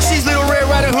YOLO. She's Little Red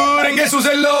Riding Hood and guess who's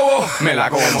el lobo? Me la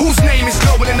como. Whose name is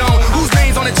globally known? Whose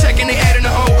name's on the check and they adding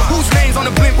the O? Whose name's on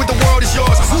the blimp with the world is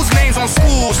yours? Whose name's on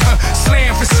schools?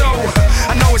 Slam for so.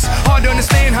 I know it's hard to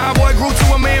understand how a boy grew to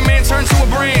a man turned to a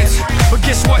brand. But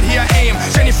guess what? Here I am,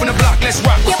 Jenny from the block. Let's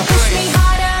rock. You push me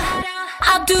harder,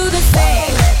 I'll do the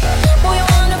same. Boy, I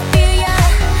wanna feel ya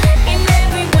in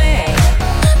every way.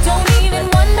 Don't even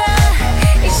wonder,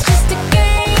 it's just a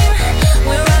game.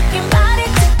 We're rocking body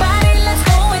to body, let's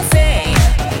go insane.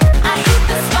 I hit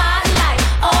the spotlight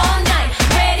all night,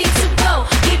 ready to go.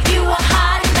 Give you a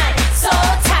hot night, so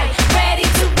tight, ready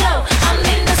to blow. I'm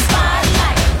in the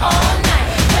spotlight all night,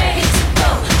 ready to go.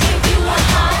 Give you a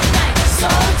hot night, so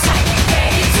tight,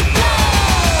 ready to blow.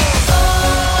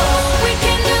 Oh, we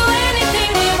can do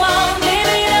anything we want, live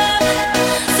it up.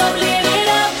 So live it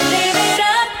up,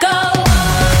 go.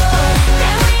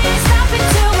 And we ain't stopping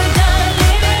till we're done,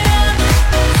 live it up.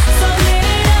 So live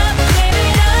it up,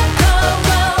 go,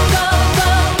 go, go,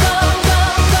 go, go, go,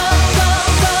 go, go,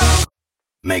 go.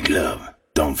 Make love,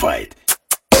 don't fight.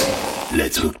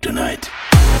 Let's hook tonight.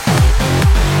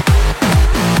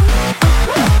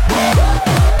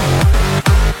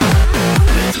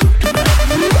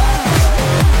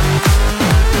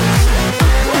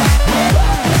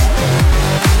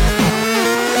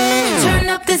 Turn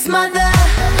up this mother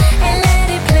and let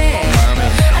it play.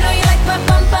 I know you like my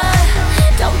bumper,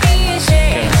 don't be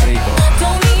ashamed.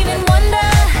 Don't even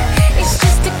wonder, it's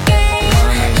just a game.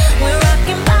 We're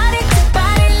rocking body to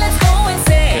body, let's go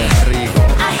insane.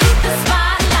 I hit the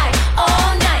spotlight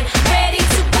all night, ready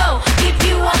to go. Give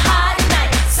you a hot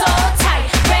night, so tight,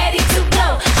 ready to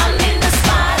blow. I'm in the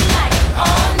spotlight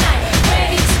all night,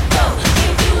 ready to go.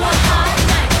 Give you a hot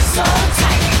night, so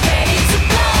tight, ready to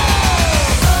blow.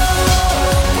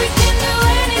 We can do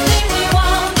anything we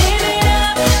want, live it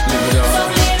up. So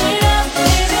live it up,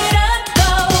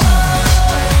 go.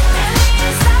 And we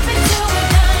ain't stopping till we're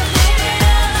done, live it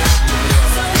up.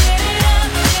 So live it up,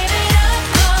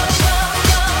 go, go,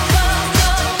 go, go,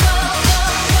 go, go,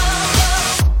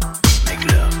 go. Make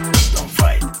love, don't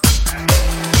fight.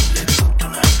 Let's hook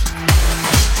tonight.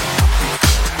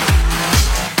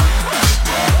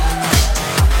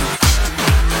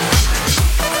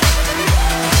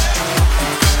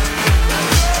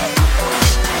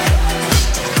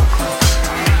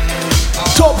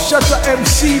 Top Shutter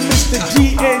MC, Mr.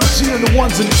 DNG on the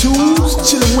ones and twos.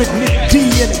 Chilling with Nickdee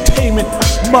Entertainment.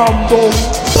 Mambo.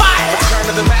 Return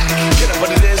to the Mac. Get up what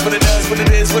it is, what it does, what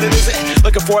it is, what it isn't.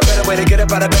 Looking for a better way to get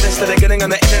up out of bed instead of getting on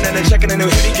the internet and checking a new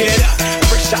hit. Get up.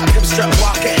 First shot, come strut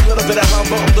walking. A little bit of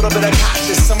humble, a little bit of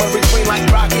cautious. Somewhere between like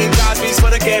Rocky and Cosby's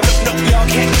for the game. No, y'all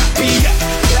can't copy.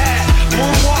 Glad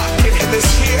moonwalking. And this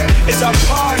here is our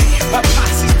party. My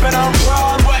posse's been on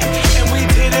Broadway. And we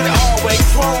did it all way.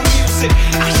 Chrome music.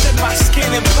 I shed my skin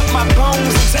and put my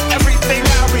bones into everything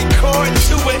I record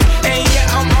to it. And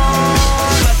yeah, I'm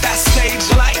on. Let that stage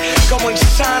light go and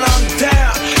shine on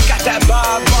down. Got that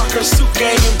Bob Barker suit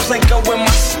game and Plinko in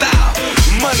my style.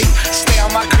 Money, stay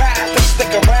on my craft and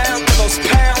stick around for those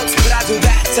pounds. But I do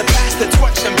that to pass the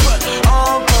torch and put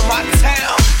on for my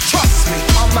town. Trust me,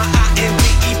 on my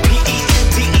INDEPENDENT.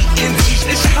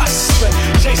 It's hustling,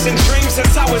 chasing dreams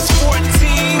since I was 14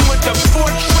 with the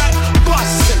 4-track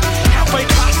bustin'. Halfway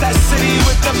across that city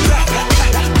with the back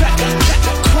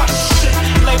crush it.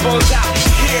 Labels out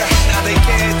here, now they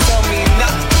can't tell me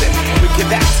nothing. We give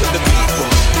that to the people,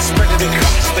 spread it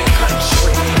across the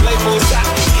country. Labels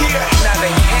out here, now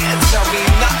they can't tell me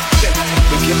nothing.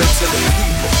 We give it to the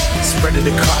people, spread it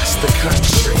across the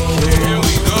country. Here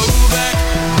we go back.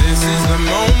 This is the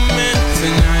moment.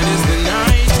 Tonight is the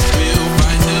night. We'll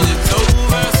fight till it's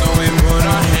over. So we put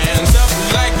our hands up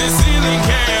like the ceiling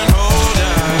can't hold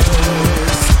us.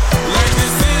 Like the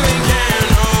ceiling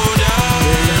can't hold us.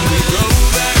 Here we go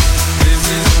back. This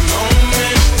is the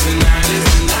moment. Tonight is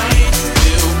the night.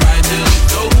 We'll fight till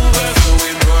it's over. So we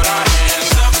put our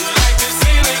hands up like the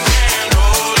ceiling can't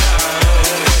hold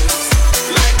us.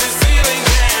 Like the ceiling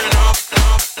can't hold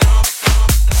us.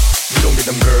 You don't get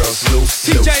them girls loose,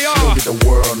 loose. You don't get the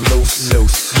world loose,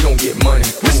 loose. You don't get money,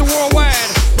 Mr. Worldwide.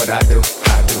 But I do.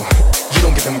 You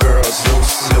don't get them girls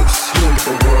loose, loose. You don't get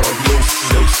the world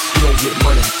loose, loose. You don't get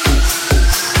money,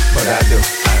 but I do.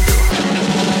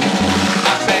 I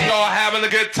bet y'all having a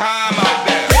good time out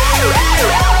there.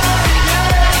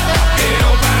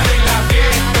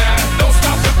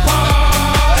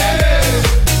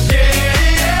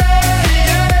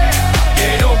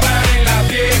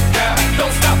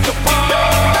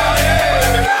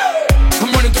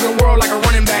 I'm running through the world like a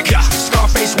running back.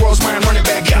 Scarface, world's mine, running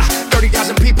back.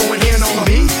 30,000 people in here on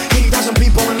me. 80,000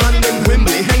 people in London,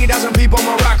 Wembley. 80,000 people in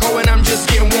Morocco, and I'm just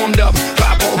getting warmed up.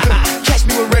 Bible. Catch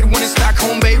me with red one in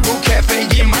Stockholm, Beirut Cafe,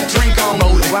 getting my drink on.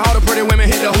 While all the pretty women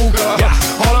hit the hookah.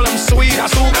 All of them sweet,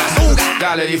 azúcar.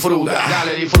 Dale di fruta,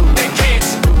 dale di fruta. They can't,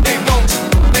 they won't,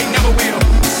 they never will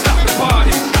stop the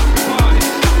party.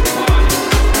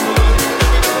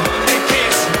 They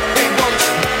can't, they won't,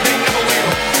 they never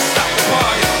will stop the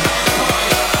party.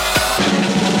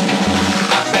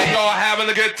 I bet y'all having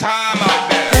a good time out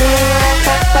there.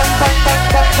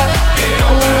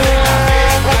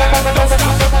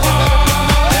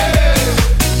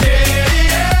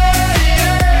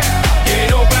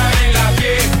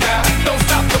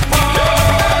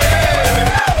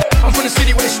 I'm from the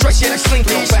city where they stretch, yeah, like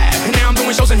slinkies. And now I'm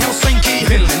doing shows in Helsinki.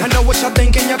 I know what y'all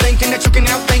thinking that you can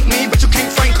outthink me, but you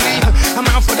can't, frankly. I'm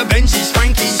out for the Benjis,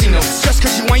 Frankies. Just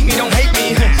cause you ain't me, don't hate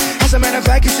me. As a matter of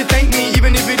fact, you should thank me,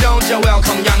 even if you don't. You're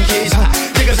welcome, Yankees.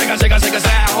 Take us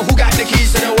out. Who got the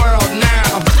keys to the world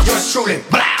now? Yours truly.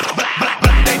 Blah, blah, blah,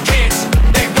 blah. They can't,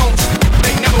 they won't,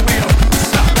 they never will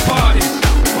stop the party.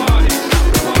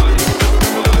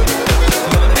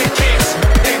 They can't,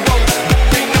 they won't,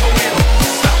 they never will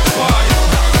stop the party.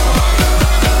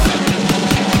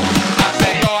 I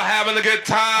bet y'all having a good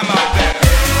time out there.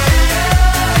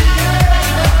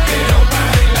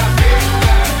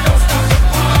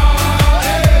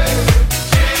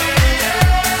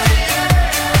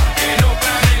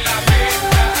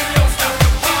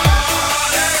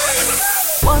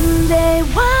 One day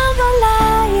while the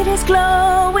light is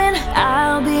glowing,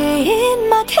 I'll be in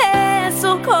my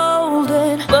castle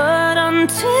golden. But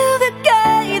until the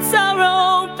gates are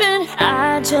open,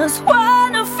 I just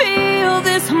wanna feel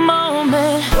this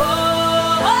moment.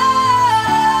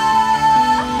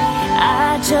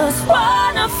 I just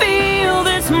wanna feel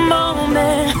this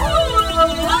moment.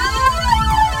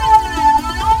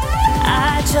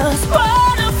 I just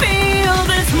wanna feel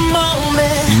this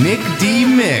moment. Nick D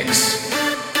Mix.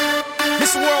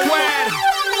 Mr. Worldwide.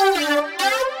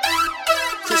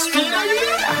 Cristina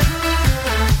Aguilera.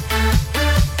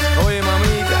 Oye,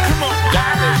 mamita.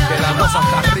 Dale, que la cosa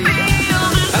está rica.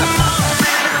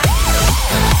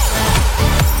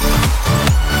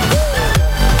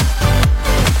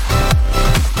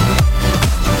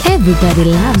 Everybody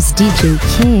loves DJ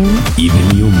Kym. Even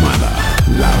your mother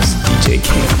loves DJ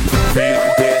Kym.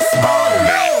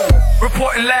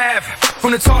 Reporting live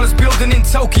from the tallest building in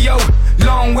Tokyo.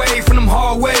 Long way from them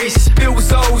hallways. It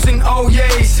was O's and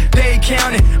O's. They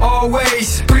counted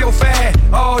always.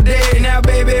 305 all day. Now,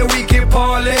 baby, we can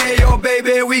parlay. Oh,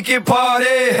 baby, we can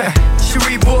party. She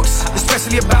read books,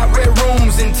 especially about red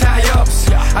rooms and tie-ups.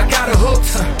 I got her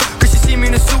hooked. Cause she see me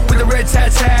in a suit with the red tie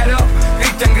tied up.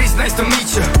 Ethan Gris, nice to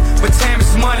meet you. But time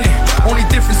is money. Only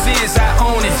difference is I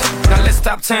own it. Now let's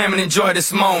stop time and enjoy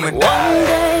this moment. One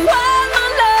day while the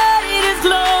light is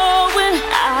glowing,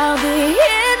 I'll be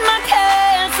in my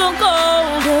castle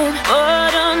golden.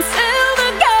 But until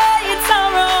the gates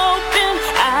are open,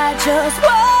 I just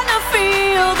wanna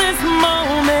feel this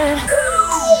moment.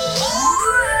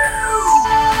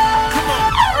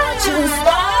 I just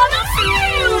wanna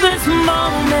feel this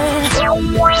moment.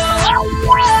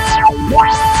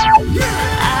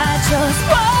 I just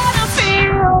wanna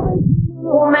feel this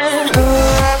moment.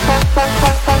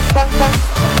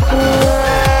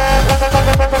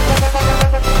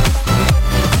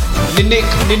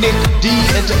 Nickdee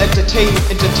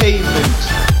Entertainment.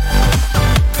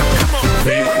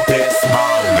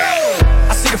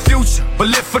 I see the future, but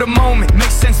live for the moment.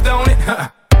 Makes sense, don't it?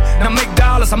 Now make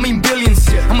dollars, I mean billions.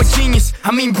 I'm a genius, I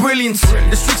I mean brilliance.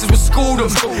 The streets is what schooled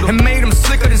them and made them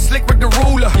slicker than Slick Rick the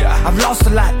Ruler. I've lost a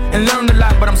lot and learned a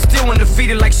lot, but I'm still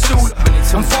undefeated like Shooter.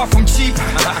 I'm far from cheap.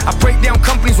 I break down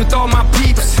companies with all my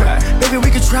peeps. Baby,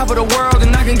 we can travel the world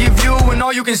and I can give you and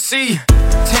all you can see.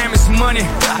 Time is money,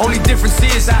 only difference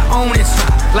is I own it.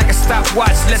 Like a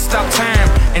stopwatch, let's stop time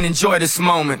and enjoy this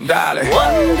moment, darling.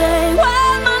 One day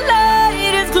while my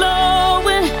light is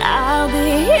glowing, I'll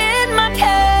be in my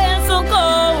castle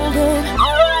golden.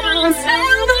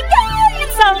 Until the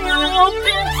gates are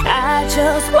open, I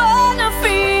just wanna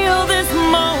feel this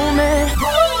moment.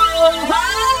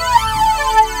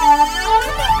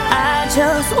 I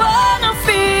just wanna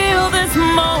feel this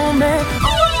moment.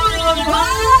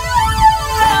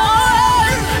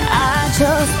 I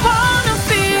just wanna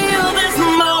feel this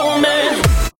moment.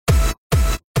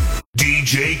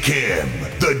 DJ Kym,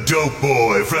 the dope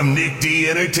boy from Nickdee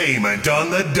Entertainment on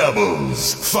the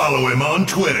doubles. Follow him on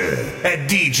Twitter at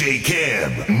DJ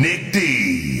Kym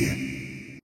Nickdee.